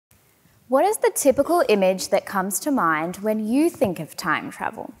What is the typical image that comes to mind when you think of time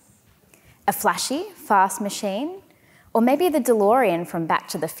travel? A flashy, fast machine? Or maybe the DeLorean from Back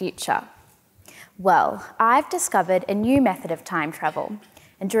to the Future? Well, I've discovered a new method of time travel,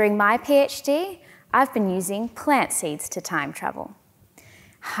 and during my PhD, I've been using plant seeds to time travel.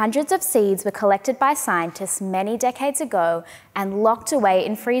 Hundreds of seeds were collected by scientists many decades ago and locked away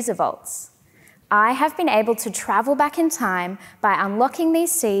in freezer vaults. I have been able to travel back in time by unlocking these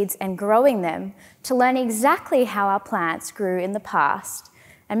seeds and growing them to learn exactly how our plants grew in the past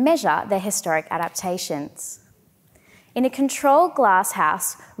and measure their historic adaptations. In a controlled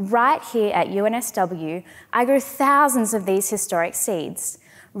glasshouse right here at UNSW, I grew thousands of these historic seeds,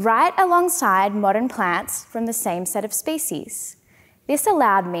 right alongside modern plants from the same set of species. This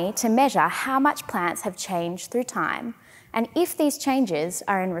allowed me to measure how much plants have changed through time and if these changes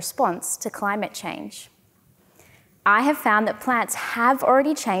are in response to climate change. I have found that plants have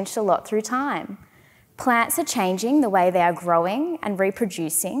already changed a lot through time. Plants are changing the way they are growing and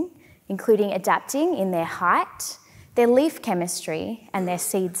reproducing, including adapting in their height, their leaf chemistry, and their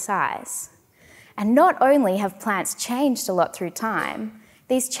seed size. And not only have plants changed a lot through time,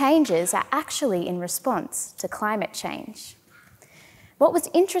 these changes are actually in response to climate change. What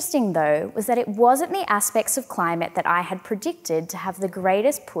was interesting, though, was that it wasn't the aspects of climate that I had predicted to have the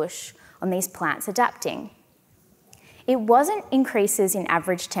greatest push on these plants adapting. It wasn't increases in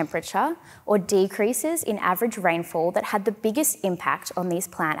average temperature or decreases in average rainfall that had the biggest impact on these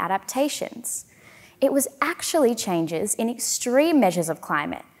plant adaptations. It was actually changes in extreme measures of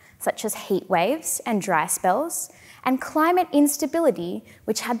climate, such as heat waves and dry spells, and climate instability,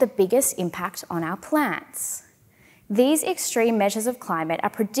 which had the biggest impact on our plants. These extreme measures of climate are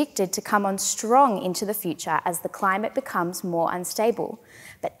predicted to come on strong into the future as the climate becomes more unstable,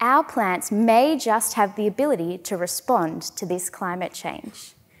 but our plants may just have the ability to respond to this climate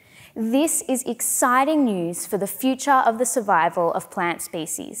change. This is exciting news for the future of the survival of plant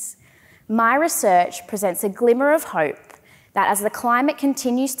species. My research presents a glimmer of hope that as the climate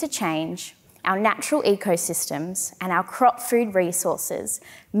continues to change, our natural ecosystems and our crop food resources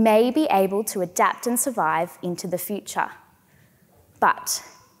may be able to adapt and survive into the future. But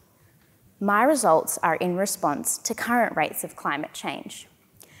my results are in response to current rates of climate change.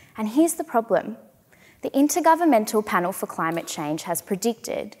 And here's the problem. The Intergovernmental Panel for Climate Change has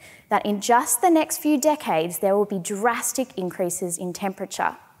predicted that in just the next few decades, there will be drastic increases in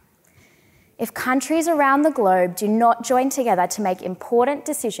temperature. If countries around the globe do not join together to make important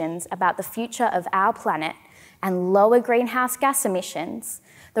decisions about the future of our planet and lower greenhouse gas emissions,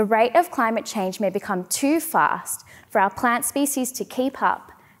 the rate of climate change may become too fast for our plant species to keep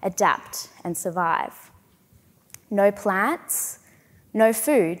up, adapt, and survive. No plants, no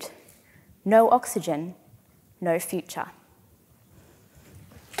food, no oxygen, no future.